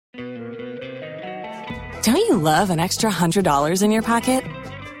Don't you love an extra $100 in your pocket?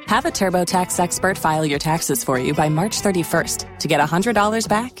 Have a TurboTax expert file your taxes for you by March 31st to get $100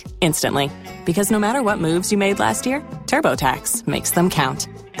 back instantly. Because no matter what moves you made last year, TurboTax makes them count.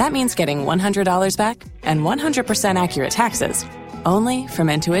 That means getting $100 back and 100% accurate taxes only from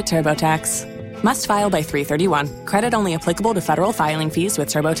Intuit TurboTax. Must file by 3/31. Credit only applicable to federal filing fees with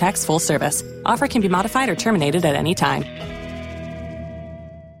TurboTax full service. Offer can be modified or terminated at any time.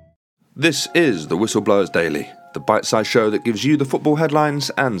 This is the Whistleblowers Daily, the bite-sized show that gives you the football headlines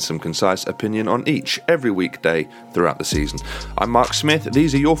and some concise opinion on each every weekday throughout the season. I'm Mark Smith.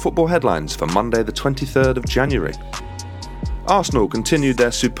 These are your football headlines for Monday the 23rd of January. Arsenal continued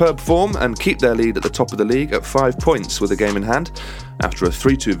their superb form and keep their lead at the top of the league at 5 points with a game in hand after a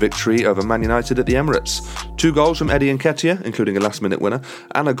 3-2 victory over Man United at the Emirates. 2 goals from Eddie Nketiah, including a last-minute winner,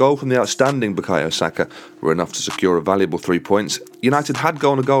 and a goal from the outstanding Bukayo Saka were enough to secure a valuable 3 points. United had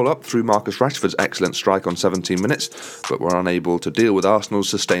gone a goal up through Marcus Rashford's excellent strike on 17 minutes, but were unable to deal with Arsenal's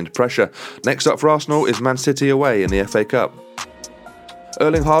sustained pressure. Next up for Arsenal is Man City away in the FA Cup.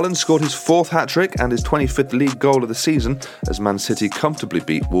 Erling Haaland scored his 4th hat-trick and his 25th league goal of the season as Man City comfortably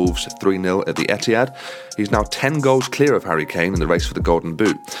beat Wolves 3-0 at the Etihad. He's now 10 goals clear of Harry Kane in the race for the Golden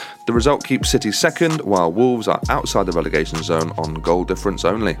Boot. The result keeps City second, while Wolves are outside the relegation zone on goal difference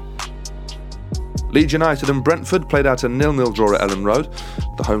only. Leeds United and Brentford played out a 0-0 draw at Ellen Road.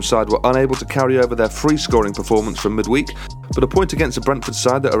 The home side were unable to carry over their free-scoring performance from midweek, but a point against the Brentford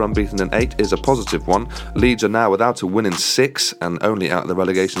side that are unbeaten in 8 is a positive one. Leeds are now without a win in 6 and only out of the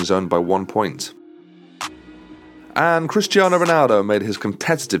relegation zone by 1 point. And Cristiano Ronaldo made his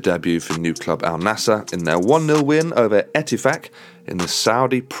competitive debut for new club Al Nassr in their 1-0 win over Ettifaq in the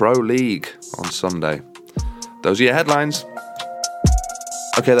Saudi Pro League on Sunday. Those are your headlines.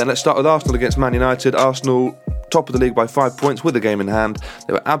 Okay then, let's start with Arsenal against Man United. Arsenal top of the league by 5 points with the game in hand.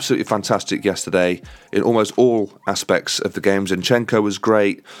 They were absolutely fantastic yesterday in almost all aspects of the game. Zinchenko was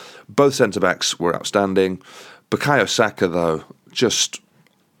great. Both centre-backs were outstanding. Bukayo Saka, though, just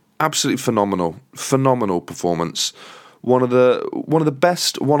absolutely phenomenal performance. One of the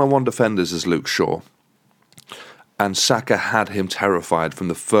best one-on-one defenders is Luke Shaw. And Saka had him terrified from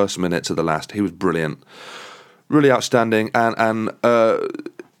the first minute to the last. He was brilliant. Really outstanding, and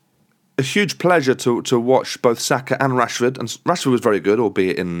a huge pleasure to watch both Saka and Rashford. And Rashford was very good,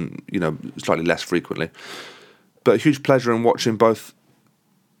 albeit in slightly less frequently. But a huge pleasure in watching both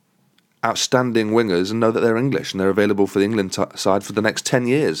outstanding wingers and know that they're English and they're available for the England side for the next 10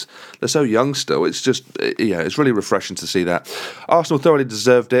 years. They're so young still. It's just it's really refreshing to see that. Arsenal thoroughly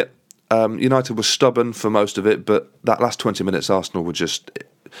deserved it. United was stubborn for most of it, but that last 20 minutes, Arsenal were just.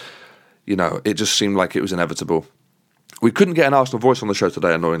 It just seemed like it was inevitable. We couldn't get an Arsenal voice on the show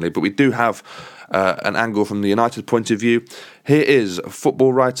today, annoyingly, but we do have an angle from the United point of view. Here is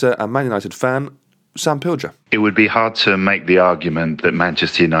football writer and Man United fan, Sam Pilger. It would be hard to make the argument that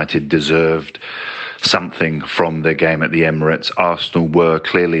Manchester United deserved something from the game at the Emirates. Arsenal were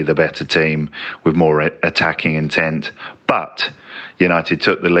clearly the better team with more attacking intent, but United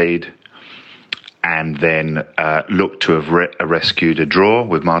took the lead and then looked to have rescued a draw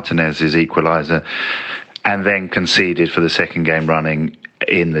with Martinez's equaliser, and then conceded for the second game running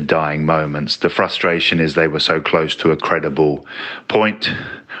in the dying moments. The frustration is they were so close to a credible point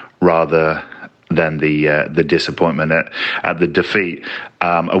rather than the disappointment at the defeat.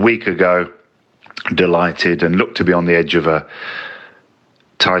 A week ago, delighted and looked to be on the edge of a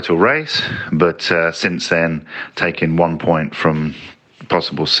title race, but since then, taking 1 point from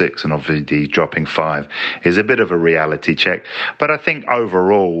possible 6 and obviously dropping 5 is a bit of a reality check. But I think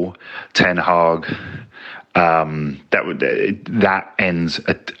overall, Ten Hag, that ends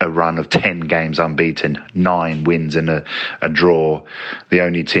a run of 10 games unbeaten, 9 wins and a draw, the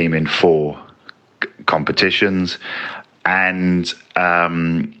only team in 4 competitions. And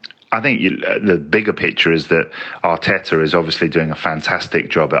I think the bigger picture is that Arteta is obviously doing a fantastic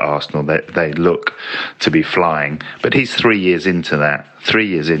job at Arsenal. They look to be flying, but he's 3 years into that. 3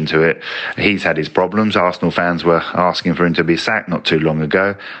 years into it, he's had his problems. Arsenal fans were asking for him to be sacked not too long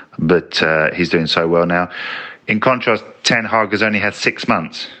ago, but he's doing so well now. In contrast, Ten Hag has only had 6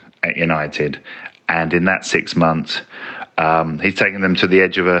 months at United, and in that 6 months, he's taken them to the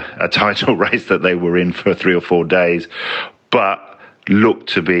edge of a title race that they were in for 3 or 4 days, but look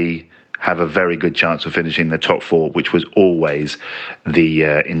to have a very good chance of finishing the top 4, which was always the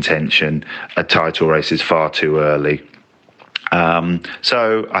intention. A title race is far too early.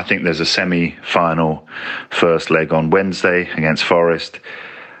 So I think there's a semi-final first leg on Wednesday against Forest,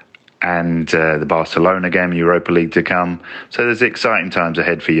 and the Barcelona game, Europa League to come. So there's exciting times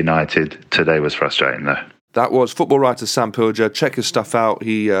ahead for United. Today was frustrating, though. That was football writer Sam Pilger. Check his stuff out.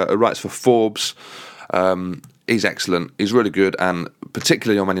 He writes for Forbes. He's excellent. He's really good, and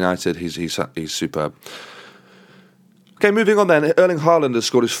particularly on Man United, he's superb. Okay, moving on then. Erling Haaland has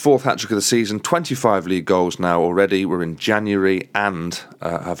scored his 4th hat-trick of the season, 25 league goals now already. We're in January and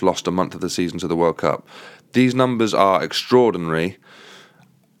have lost a month of the season to the World Cup. These numbers are extraordinary.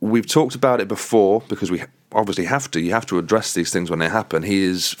 We've talked about it before because we obviously have to. You have to address these things when they happen. He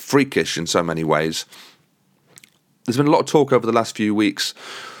is freakish in so many ways. There's been a lot of talk over the last few weeks,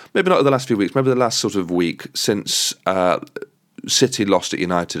 maybe not over the last few weeks, maybe the last sort of week since City lost at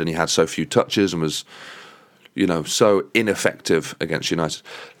United and he had so few touches and was, so ineffective against United.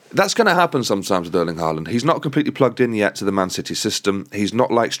 That's going to happen sometimes with Erling Haaland. He's not completely plugged in yet to the Man City system. He's not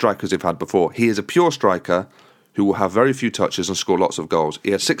like strikers they've had before. He is a pure striker who will have very few touches and score lots of goals.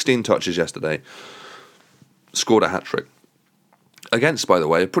 He had 16 touches yesterday, scored a hat-trick. Against, by the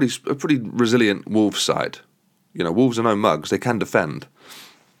way, a pretty resilient Wolves side. Wolves are no mugs. They can defend.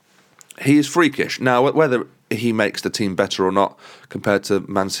 He is freakish. Now, whether he makes the team better or not compared to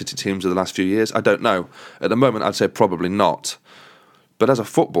Man City teams of the last few years, I don't know. At the moment, I'd say probably not. But as a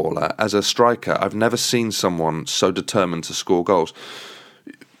footballer, as a striker, I've never seen someone so determined to score goals.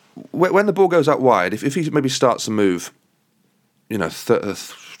 When the ball goes out wide, if he maybe starts to move,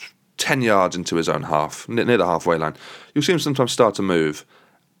 10 yards into his own half, near the halfway line, you'll see him sometimes start to move.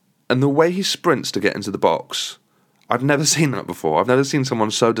 And the way he sprints to get into the box, I've never seen that before. I've never seen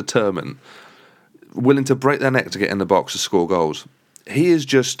someone so determined, willing to break their neck to get in the box to score goals. He is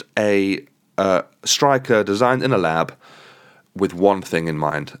just a striker designed in a lab with one thing in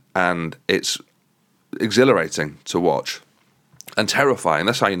mind, and it's exhilarating to watch and terrifying.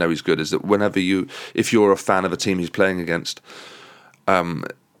 That's how you know he's good, is that if you're a fan of a team he's playing against,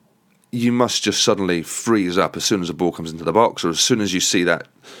 you must just suddenly freeze up as soon as the ball comes into the box, or as soon as you see that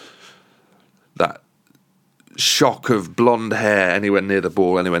shock of blonde hair anywhere near the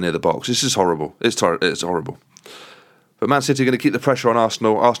ball, anywhere near the box. This is horrible. It's horrible. But Man City are going to keep the pressure on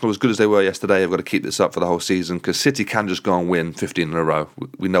Arsenal. Arsenal, as good as they were yesterday, have got to keep this up for the whole season, because City can just go and win 15 in a row.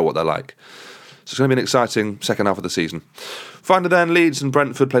 We know what they're like. So it's going to be an exciting second half of the season. Finally then, Leeds and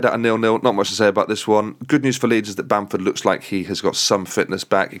Brentford played out a 0-0. Not much to say about this one. Good news for Leeds is that Bamford looks like he has got some fitness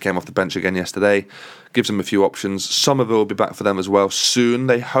back. He came off the bench again yesterday. Gives them a few options. Somerville will be back for them as well soon,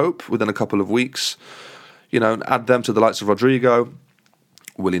 they hope, within a couple of weeks. Add them to the likes of Rodrigo,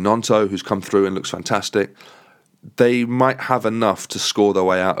 Willy Gnonto, who's come through and looks fantastic. They might have enough to score their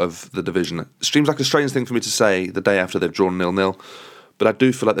way out of the division. It seems like a strange thing for me to say the day after they've drawn 0-0, but I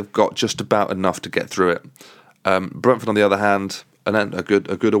do feel like they've got just about enough to get through it. Brentford, on the other hand, and then a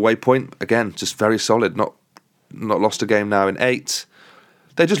good away point. Again, just very solid. Not lost a game now in 8.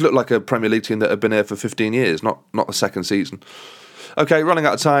 They just look like a Premier League team that have been here for 15 years, not the second season. Okay, running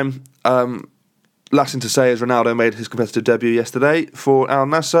out of time. Last thing to say is Ronaldo made his competitive debut yesterday for Al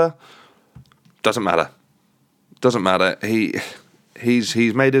Nassr. Doesn't matter.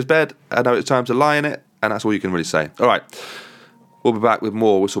 He's made his bed. I know it's time to lie in it, and that's all you can really say. All right, we'll be back with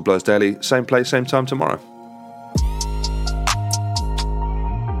more Whistleblowers Daily, same place, same time tomorrow.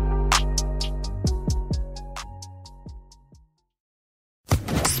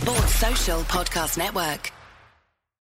 Sports Social Podcast Network.